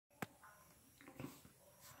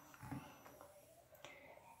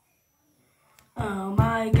Oh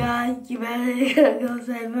my God, you better go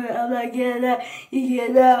save her. I'm not getting that. You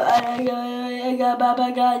get out. I got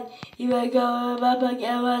Papa God. You better go, Papa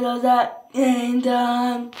God. What was that? And,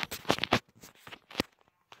 I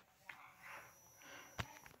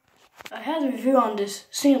had a review on this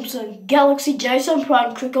Samsung Galaxy J7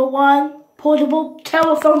 Prime Cricket One portable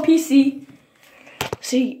telephone PC.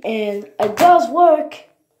 See, and it does work.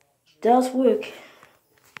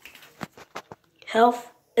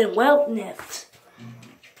 Health and wellness.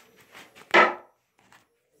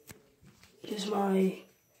 Here's my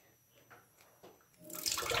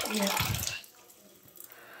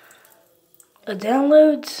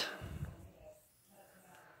downloads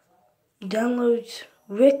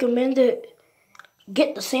recommended.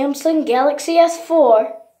 Get the Samsung Galaxy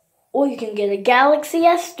S4, or you can get a Galaxy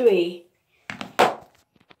S3.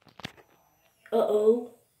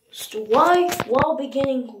 Why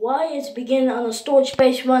is beginning on a storage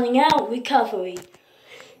space running out? Recovery.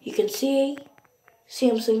 You can see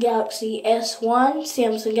Samsung Galaxy S1,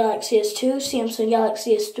 Samsung Galaxy S2, Samsung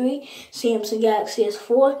Galaxy S3, Samsung Galaxy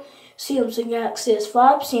S4, Samsung Galaxy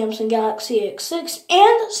S5, Samsung Galaxy S6,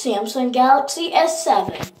 and Samsung Galaxy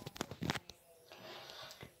S7.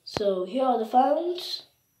 So here are the phones.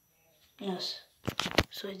 Yes.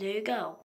 So there you go.